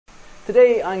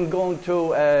Today I'm going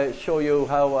to show you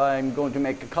how I'm going to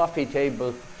make a coffee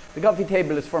table. The coffee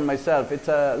table is for myself. It's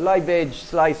a live edge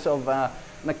slice of an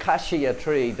acacia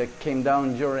tree that came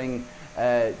down during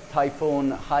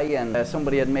Typhoon Haiyan.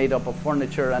 Somebody had made up a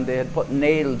furniture and they had put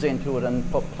nails into it and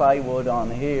put plywood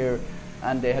on here,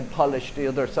 and they had polished the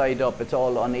other side up. It's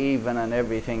all uneven and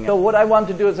everything. So what I want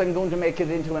to do is I'm going to make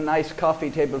it into a nice coffee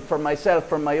table for myself,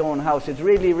 for my own house. It's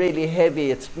really, really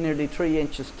heavy. It's nearly 3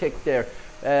 inches thick there.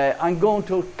 I'm going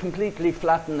to completely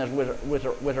flatten it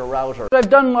with a router. What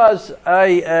I've done was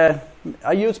I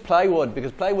used plywood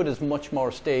because plywood is much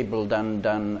more stable than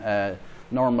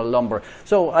normal lumber.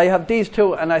 So I have these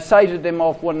two and I sighted them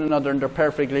off one another and they're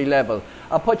perfectly level.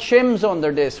 I put shims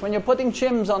under this. When you're putting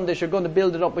shims on this, you're going to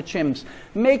build it up with shims.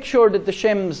 Make sure that the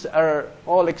shims are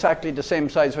all exactly the same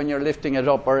size when you're lifting it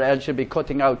up, or else you'll be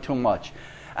cutting out too much.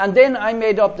 And then I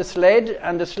made up the sled,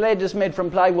 and the sled is made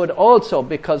from plywood also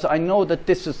because I know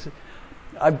that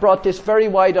I brought this very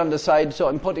wide on the side, so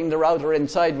I'm putting the router in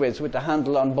sideways with the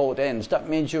handle on both ends. That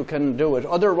means you can do it.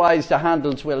 Otherwise the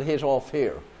handles will hit off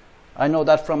here. I know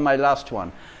that from my last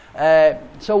one.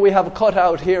 So we have a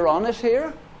cutout here on it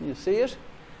here. You see it?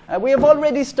 We have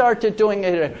already started doing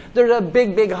it here. There's a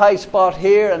big high spot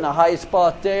here, and a high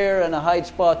spot there, and a high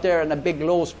spot there, and a big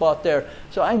low spot there.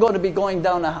 So I'm going to be going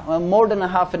down more than a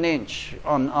half an inch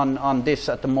on this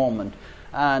at the moment,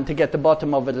 and to get the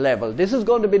bottom of it level. This is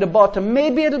going to be the bottom.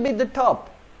 Maybe it'll be the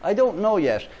top. I don't know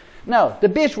yet. Now, the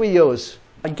bit we use.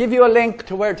 I'll give you a link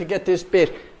to where to get this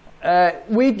bit.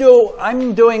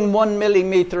 I'm doing 1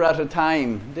 millimeter at a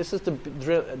time. This is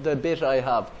the bit I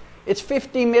have. It's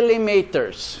 50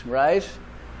 millimeters, right?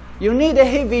 You need a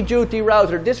heavy duty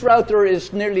router. This router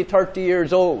is nearly 30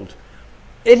 years old.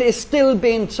 It is still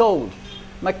being sold.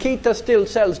 Makita still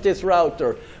sells this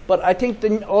router, but I think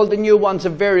all the new ones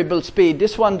have variable speed.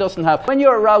 This one doesn't have. When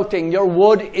you're routing, your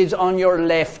wood is on your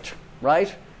left,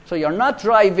 right? So you're not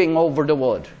driving over the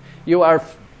wood. You are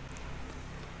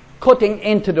cutting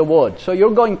into the wood. So you're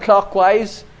going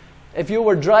clockwise. If you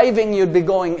were driving, you'd be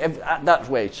going that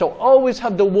way. So always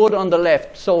have the wood on the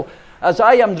left. So as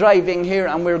I am driving here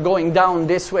and we're going down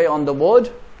this way on the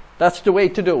wood, that's the way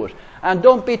to do it. And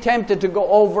don't be tempted to go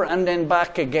over and then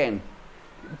back again,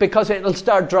 because it'll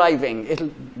start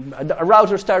driving. A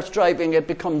router starts driving, it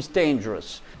becomes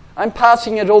dangerous. I'm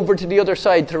passing it over to the other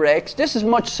side to Rex. This is a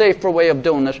much safer way of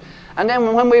doing it. And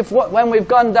then when we've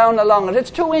gone down along it,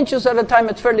 it's 2 inches at a time.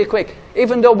 It's fairly quick,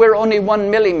 even though we're only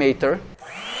 1 millimeter.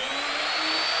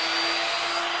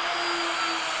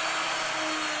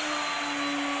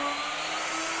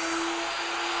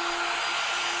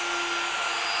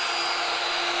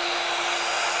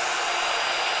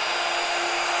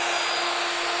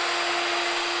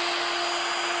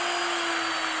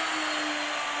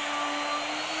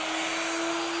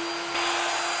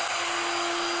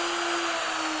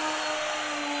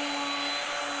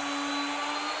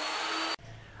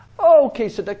 Okay,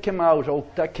 so that came out. Oh,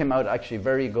 that came out actually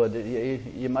very good.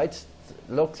 You might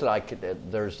looks like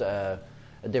there's a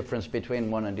difference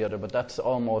between one and the other, but that's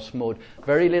almost smooth.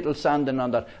 Very little sanding on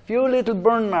that. Few little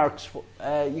burn marks.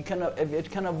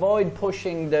 It can avoid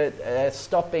pushing the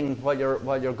stopping while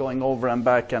you're going over and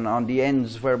back, and on the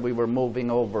ends where we were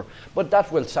moving over. But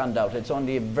that will sand out. It's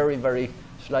only a very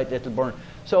slight little burn.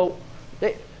 So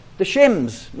the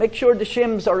shims. Make sure the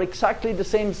shims are exactly the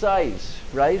same size,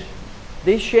 right?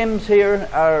 These shims here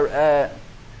are,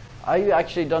 I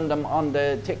actually done them on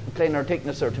the planer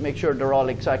thicknesser to make sure they're all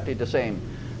exactly the same.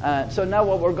 So now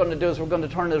what we're going to do is we're going to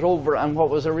turn it over, and what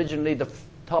was originally the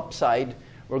top side,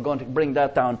 we're going to bring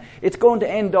that down. It's going to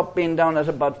end up being down at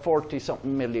about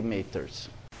 40-something millimeters.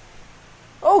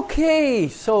 Okay,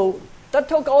 so that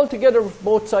took altogether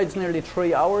both sides nearly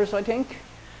 3 hours, I think.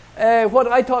 What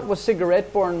I thought was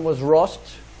cigarette burn was rust.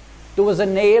 There was a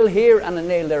nail here and a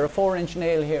nail there, a 4-inch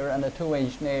nail here and a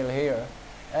 2-inch nail here.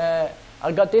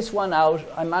 I got this one out.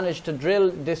 I managed to drill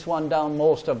this one down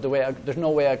most of the way. There's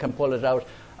no way I can pull it out.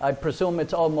 I presume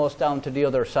it's almost down to the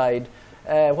other side.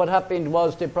 What happened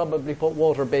was they probably put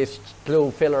water-based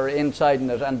glue filler inside in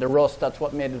it, and the rust, that's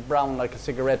what made it brown like a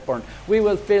cigarette burn. We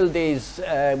will fill these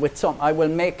with some. I will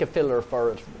make a filler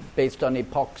for it based on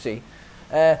epoxy.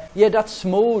 Yeah, that's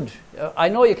smooth. I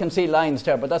know you can see lines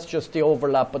there, but that's just the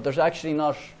overlap. But there's actually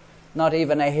not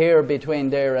even a hair between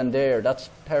there and there. That's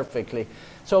perfectly.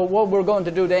 So what we're going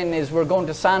to do then is we're going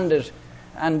to sand it,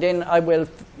 and then I will,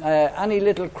 any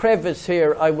little crevice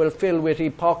here I will fill with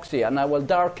epoxy, and I will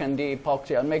darken the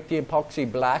epoxy. I'll make the epoxy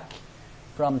black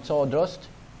from sawdust,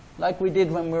 like we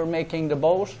did when we were making the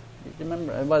boat. You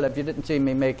remember? Well, if you didn't see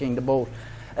me making the boat.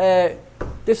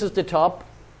 This is the top.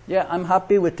 Yeah, I'm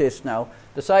happy with this now.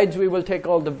 The sides, we will take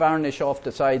all the varnish off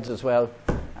the sides as well.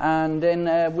 And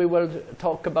then we will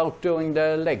talk about doing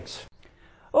the legs.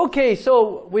 Okay,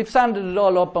 so we've sanded it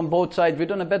all up on both sides. We've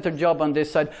done a better job on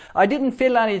this side. I didn't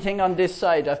fill anything on this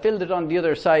side. I filled it on the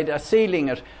other side, sealing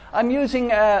it. I'm using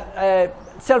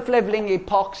self-leveling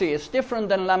epoxy. It's different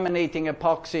than laminating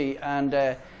epoxy. And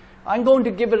I'm going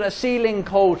to give it a sealing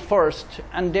coat first.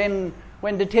 And then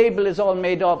when the table is all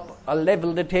made up, I'll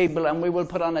level the table and we will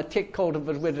put on a thick coat of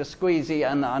it with a squeezy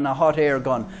and a hot air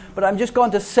gun. But I'm just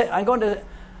going to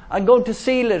I'm going to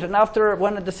seal it, and after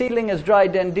when the sealing is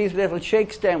dried, then these little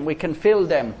shakes, then we can fill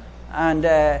them and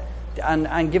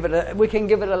give it we can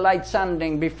give it a light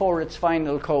sanding before its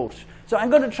final coat. So I'm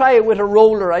going to try it with a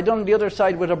roller. I done the other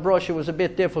side with a brush. It was a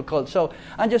bit difficult, so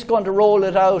I'm just going to roll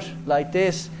it out like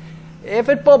this. If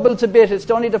it bubbles a bit, it's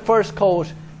only the first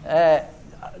coat.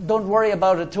 Don't worry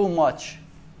about it too much.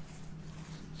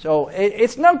 So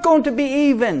it's not going to be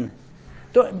even.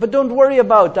 But don't worry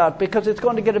about that, because it's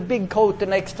going to get a big coat the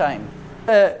next time.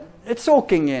 It's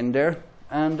soaking in there,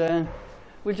 and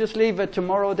we'll just leave it.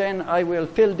 Tomorrow then I will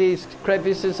fill these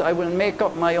crevices. I will make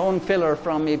up my own filler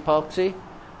from epoxy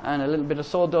and a little bit of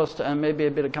sawdust and maybe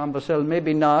a bit of Convercel,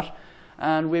 maybe not.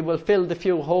 And we will fill the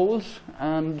few holes,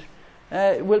 and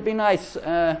it will be nice.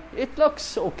 It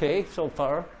looks okay so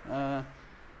far.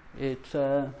 It's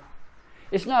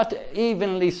not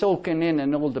evenly soaking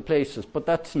in all the places, but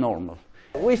that's normal.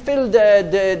 We filled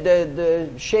the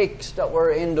shakes that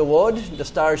were in the wood, the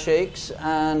star shakes,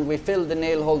 and we filled the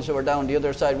nail holes that were down the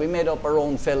other side. We made up our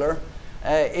own filler.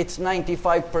 It's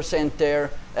 95%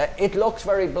 there. It looks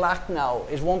very black now.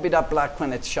 It won't be that black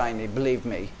when it's shiny, believe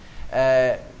me.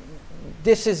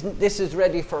 This is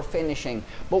ready for finishing,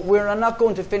 but we're not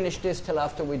going to finish this till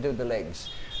after we do the legs.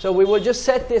 So we will just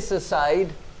set this aside,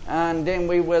 and then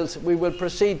we will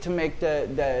proceed to make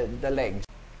the legs.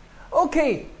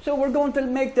 Okay, so we're going to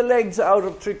make the legs out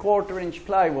of 3/4 inch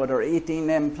plywood or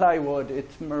 18M plywood.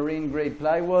 It's marine grade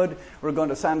plywood. We're going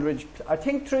to sandwich, I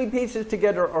think, 3 pieces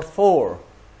together or 4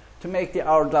 to make the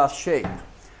hourglass shape.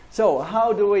 So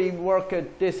how do we work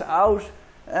this out?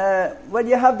 Well,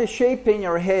 you have the shape in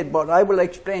your head, but I will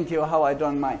explain to you how I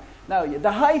done mine. Now,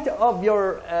 the height of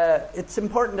your, it's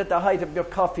important that the height of your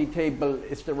coffee table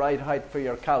is the right height for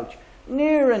your couch.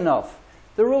 Near enough.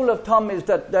 The rule of thumb is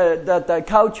that the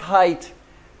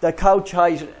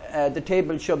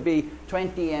table should be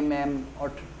 20 mm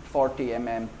or 40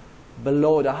 mm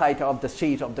below the height of the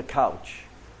seat of the couch.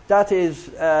 That is,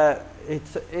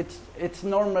 it's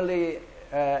normally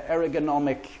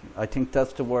ergonomic, I think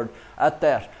that's the word, at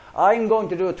that. I'm going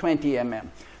to do a 20 mm.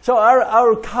 So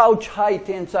our couch height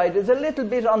inside is a little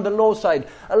bit on the low side.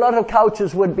 A lot of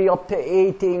couches would be up to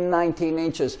 18, 19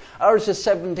 inches. Ours is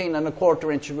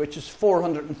 17¼ inches, which is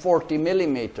 440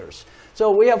 millimeters. So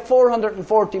we have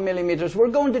 440 millimeters. We're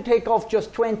going to take off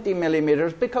just 20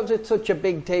 millimeters because it's such a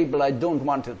big table. I don't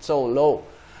want it so low.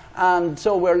 And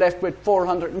so we're left with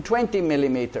 420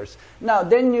 millimeters. Now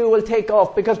then you will take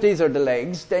off, because these are the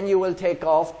legs, then you will take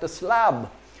off the slab.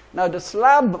 Now the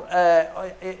slab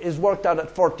is worked out at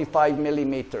 45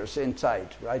 millimeters inside,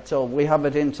 right? So we have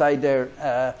it inside there.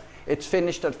 It's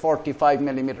finished at 45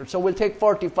 millimeters. So we'll take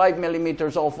 45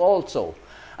 millimeters off also.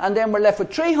 And then we're left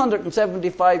with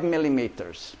 375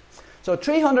 millimeters. So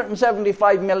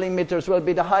 375 millimeters will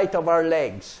be the height of our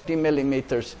legs. 50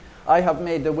 millimeters. I have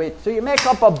made the width. So you make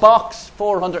up a box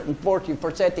 440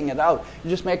 for setting it out. You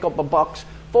just make up a box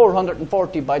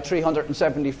 440 by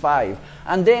 375,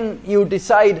 and then you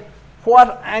decide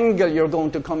what angle you're going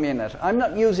to come in at. I'm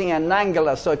not using an angle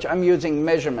as such, I'm using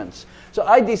measurements. So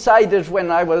I decided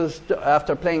when I was,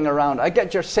 after playing around, I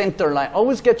get your center line.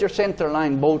 Always get your center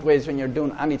line both ways when you're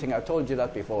doing anything. I've told you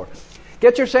that before.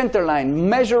 Get your center line,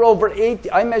 measure over 80.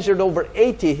 I measured over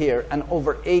 80 here and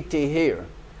over 80 here.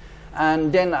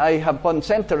 And then I have one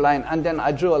center line, and then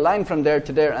I drew a line from there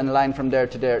to there and a line from there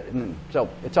to there. So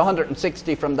it's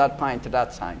 160 from that point to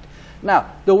that side.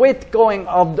 Now, the width going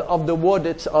of the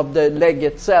wood, of the leg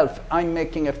itself, I'm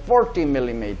making it 40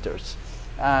 millimeters.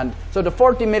 And so the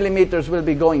 40 millimeters will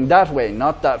be going that way,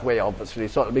 not that way, obviously.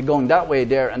 So it'll be going that way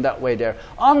there and that way there.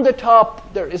 On the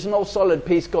top, there is no solid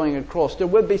piece going across. There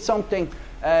will be something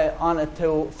on it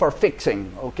for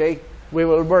fixing, okay? We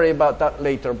will worry about that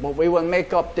later, but we will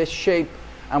make up this shape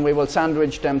and we will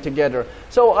sandwich them together.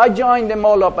 So I joined them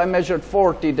all up. I measured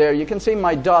 40 there. You can see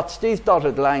my dots. These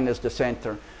dotted line is the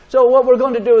center. So what we're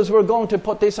going to do is we're going to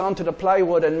put this onto the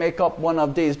plywood and make up one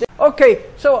of these. Okay,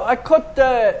 so I cut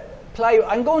the plywood.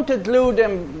 I'm going to glue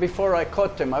them before I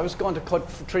cut them. I was going to cut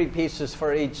 3 pieces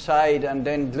for each side and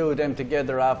then glue them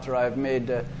together after I've made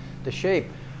the shape.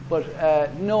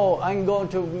 But no, I'm going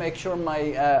to make sure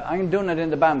I'm doing it in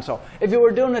the bandsaw. If you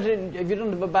don't have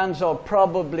a bandsaw,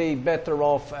 probably better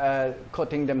off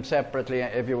cutting them separately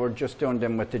if you were just doing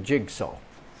them with the jigsaw.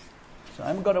 So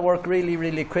I'm going to work really,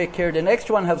 really quick here. The next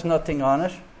one has nothing on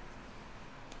it.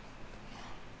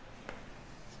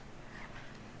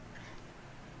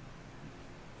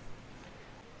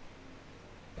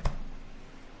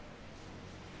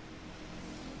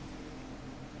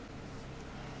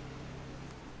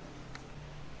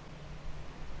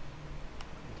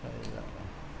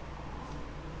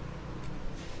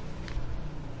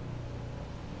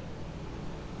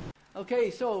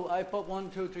 Okay, so I put 1,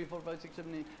 2, 3, 4, 5, 6,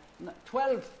 7, 8,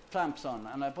 12 clamps on,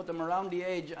 and I put them around the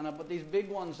edge, and I put these big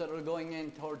ones that are going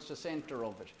in towards the center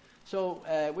of it. So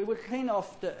we will clean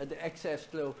off the excess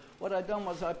glue. What I've done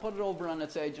was I put it over on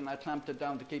its edge and I clamped it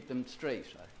down to keep them straight.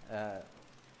 Yeah,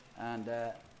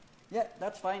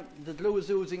 that's fine. The glue is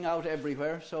oozing out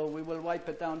everywhere, so we will wipe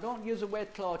it down. Don't use a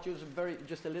wet cloth, use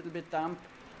just a little bit damp.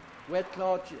 Wet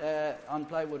cloth on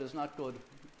plywood is not good.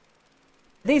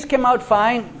 These came out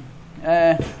fine.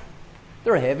 They're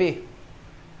heavy,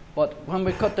 but when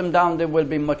we cut them down they will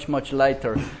be much, much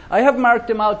lighter. I have marked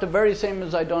them out the very same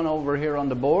as I done over here on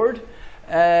the board.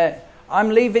 I'm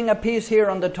leaving a piece here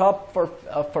on the top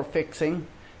for fixing.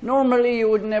 Normally you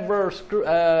would never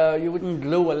you wouldn't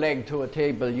glue a leg to a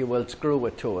table, you will screw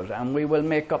it to it, and we will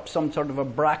make up some sort of a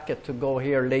bracket to go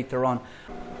here later on.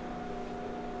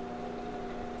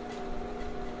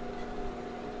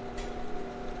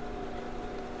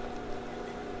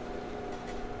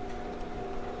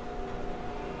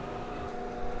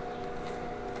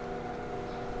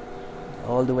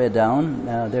 All the way down.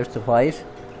 Now there's the white,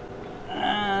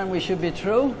 and we should be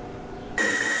through.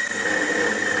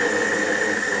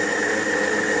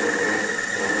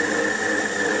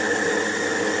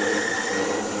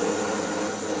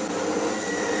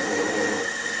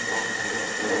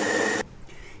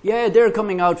 Yeah, they're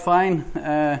coming out fine.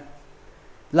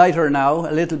 Lighter now,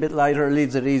 a little bit lighter,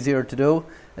 leaves it easier to do.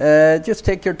 Just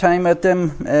take your time at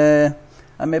them.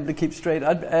 I'm able to keep straight.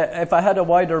 If I had a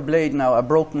wider blade now, I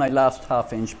broke my last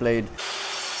half-inch blade.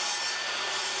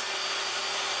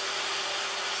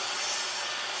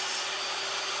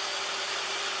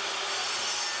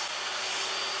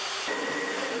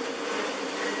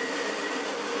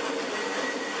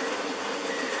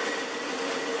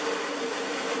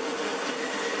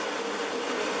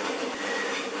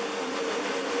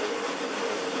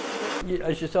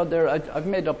 As you saw there, I've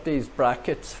made up these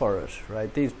brackets for it,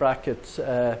 right? These brackets,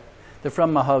 they're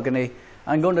from mahogany.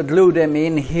 I'm going to glue them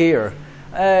in here.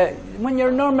 When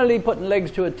you're normally putting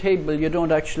legs to a table, you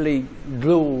don't actually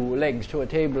glue legs to a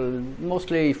table,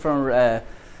 mostly for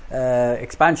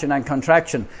expansion and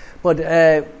contraction. But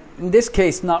in this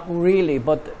case, not really.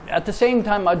 But at the same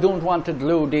time, I don't want to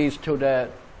glue these to the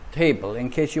table in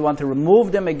case you want to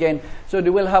remove them again. So they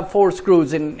will have 4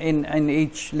 screws in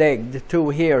each leg, the 2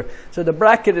 here. So the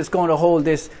bracket is going to hold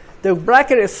this. The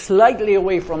bracket is slightly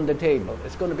away from the table.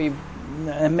 It's going to be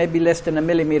maybe less than 1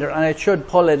 millimeter, and it should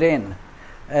pull it in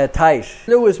tight.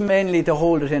 Glue is mainly to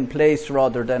hold it in place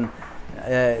rather than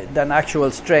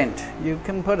actual strength. You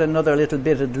can put another little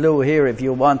bit of glue here if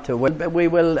you want to. We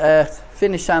will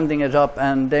finish sanding it up,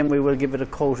 and then we will give it a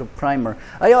coat of primer.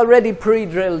 I already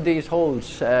pre-drilled these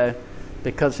holes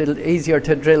because it's easier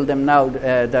to drill them now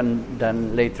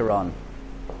than later on.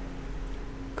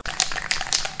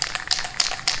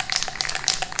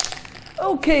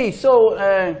 Okay, so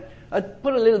I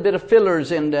put a little bit of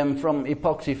fillers in them from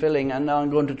epoxy filling, and now I'm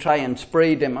going to try and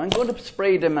spray them. I'm going to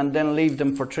spray them and then leave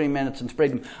them for 3 minutes and spray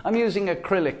them. I'm using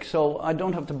acrylic, so I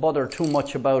don't have to bother too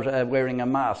much about wearing a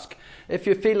mask. If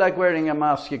you feel like wearing a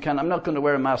mask, you can. I'm not going to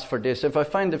wear a mask for this. If I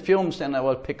find the fumes, then I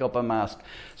will pick up a mask.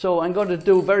 So I'm going to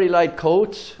do very light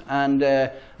coats, and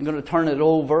I'm going to turn it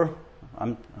over.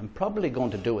 I'm probably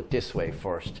going to do it this way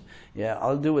first. Yeah,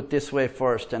 I'll do it this way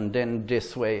first, and then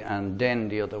this way, and then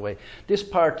the other way. This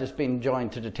part has been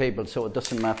joined to the table, so it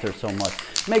doesn't matter so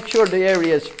much. Make sure the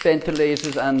area is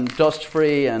ventilated and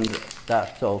dust-free and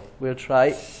that, so we'll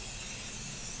try.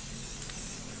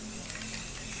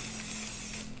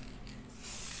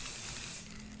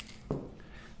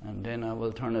 And then I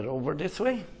will turn it over this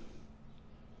way.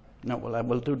 No, well, I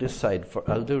will do this side.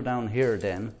 I'll do down here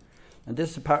then. And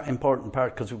this is the important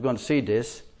part, because we're going to see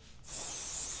this.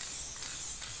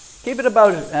 Keep it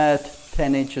about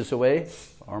 10 inches away,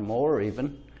 or more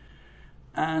even.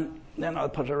 And then I'll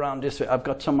put it around this way. I've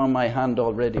got some on my hand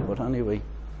already, but anyway,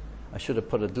 I should have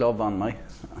put a glove on my...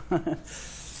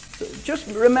 So just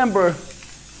remember,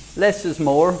 less is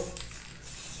more.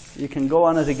 You can go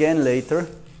on it again later.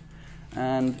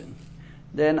 And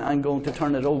then I'm going to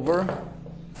turn it over.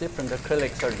 different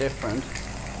acrylics are different.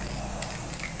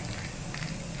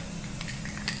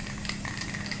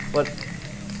 But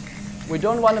we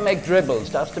don't want to make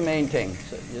dribbles, that's the main thing.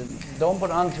 So you don't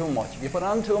put on too much. If you put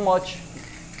on too much,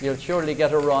 you'll surely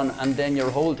get a run, and then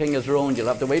your whole thing is ruined. You'll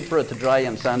have to wait for it to dry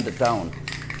and sand it down.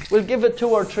 We'll give it 2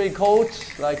 or 3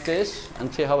 coats like this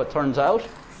and see how it turns out.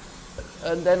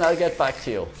 And then I'll get back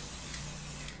to you.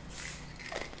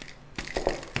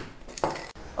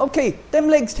 Okay, them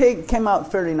legs came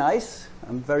out fairly nice.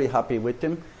 I'm very happy with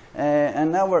them.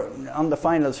 And now we're on the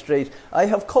final straight. I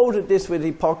have coated this with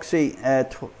epoxy.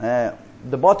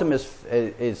 The bottom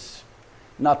is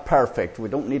not perfect. We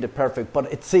don't need it perfect,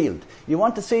 but it's sealed. You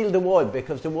want to seal the wood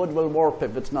because the wood will warp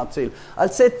if it's not sealed. I'll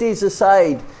set these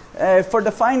aside. For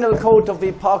the final coat of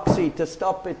epoxy, to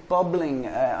stop it bubbling,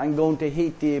 I'm going to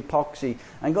heat the epoxy.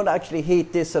 I'm going to actually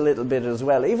heat this a little bit as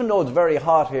well, even though it's very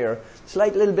hot here.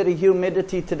 Slight little bit of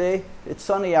humidity today. It's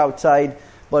sunny outside,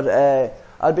 but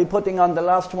I'll be putting on the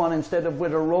last one instead of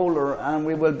with a roller, and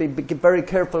we will be very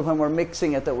careful when we're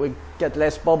mixing it that we get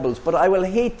less bubbles. But I will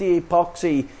heat the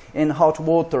epoxy in hot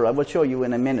water. I will show you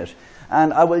in a minute.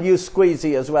 And I will use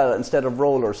squeezy as well instead of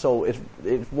roller, so it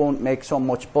won't make so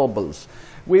much bubbles.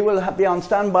 We will be on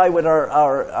standby with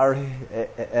our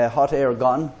hot air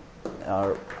gun,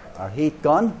 our heat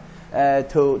gun,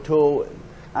 to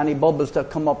any bubbles that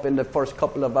come up in the first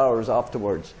couple of hours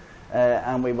afterwards.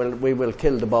 And we will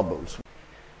kill the bubbles.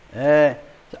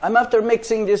 I'm after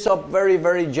mixing this up very,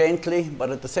 very gently, but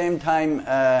at the same time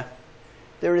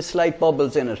there is slight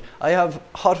bubbles in it. I have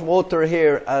hot water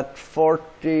here at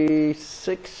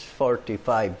 46,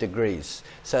 45 degrees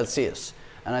Celsius,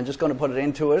 and I'm just going to put it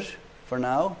into it for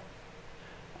now,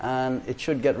 and it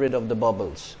should get rid of the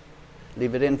bubbles.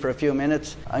 Leave it in for a few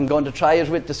minutes. I'm going to try it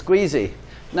with the squeezy.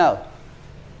 Now,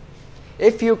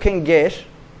 if you can get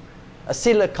a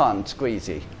silicone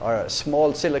squeezy or a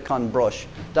small silicone brush,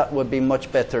 that would be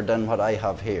much better than what I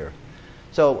have here.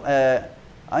 So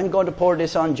I'm going to pour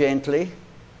this on gently,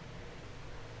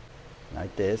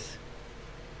 like this,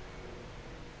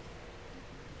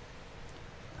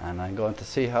 and I'm going to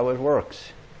see how it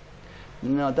works.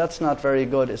 No, that's not very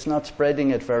good. It's not spreading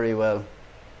it very well.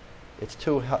 It's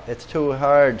too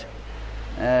hard.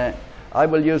 I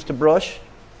will use the brush,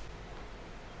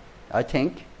 I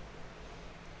think.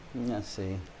 Let's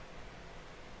see.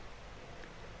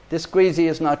 This squeezy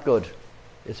is not good.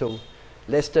 It's a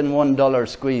less than $1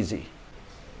 squeezy.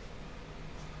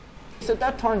 So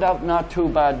that turned out not too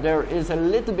bad. There is a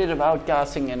little bit of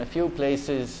outgassing in a few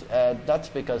places. That's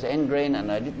because end grain,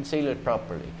 and I didn't seal it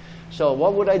properly. So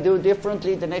what would I do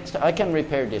differently the next time? I can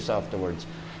repair this afterwards.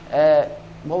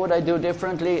 What would I do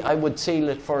differently? I would seal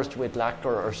it first with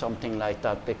lacquer or something like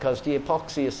that, because the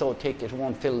epoxy is so thick it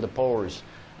won't fill the pores,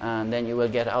 and then you will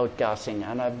get outgassing.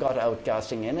 And I've got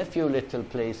outgassing in a few little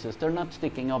places. They're not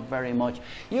sticking up very much.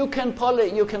 You can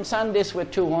you can sand this with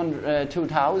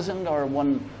 2000 or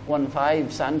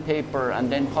 115 sandpaper, and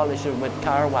then polish it with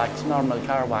car wax, normal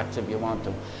car wax if you want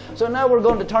to. So now we're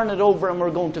going to turn it over and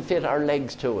we're going to fit our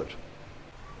legs to it.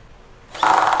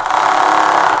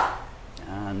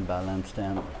 And balance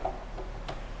them.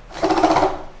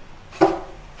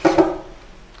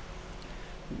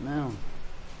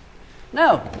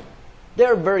 Now,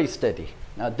 they're very steady.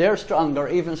 Now, they're stronger,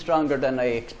 even stronger than I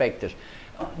expected.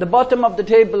 The bottom of the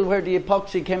table where the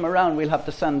epoxy came around, we'll have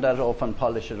to sand that off and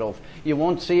polish it off. You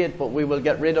won't see it, but we will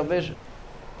get rid of it.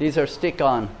 These are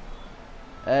stick-on.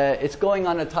 It's going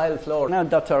on a tile floor. Now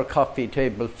that's our coffee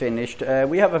table finished.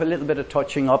 We have a little bit of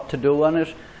touching up to do on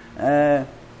it. A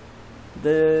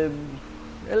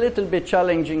little bit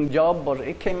challenging job, but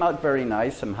it came out very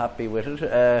nice. I'm happy with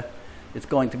it. It's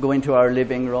going to go into our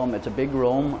living room. It's a big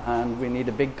room, and we need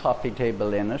a big coffee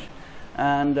table in it.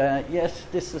 And yes,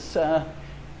 this is a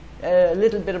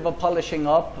little bit of a polishing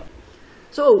up.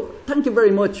 So thank you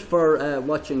very much for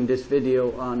watching this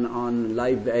video on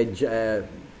live edge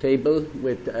table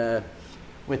with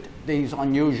these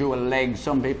unusual legs.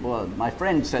 Some people, well, my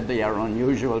friends said they are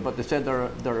unusual, but they said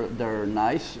they're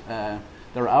nice.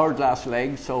 They're hourglass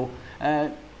legs. So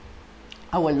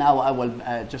I will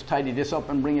just tidy this up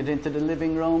and bring it into the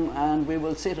living room, and we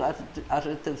will sit at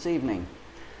it this evening.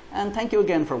 And thank you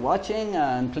again for watching,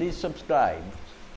 and please subscribe.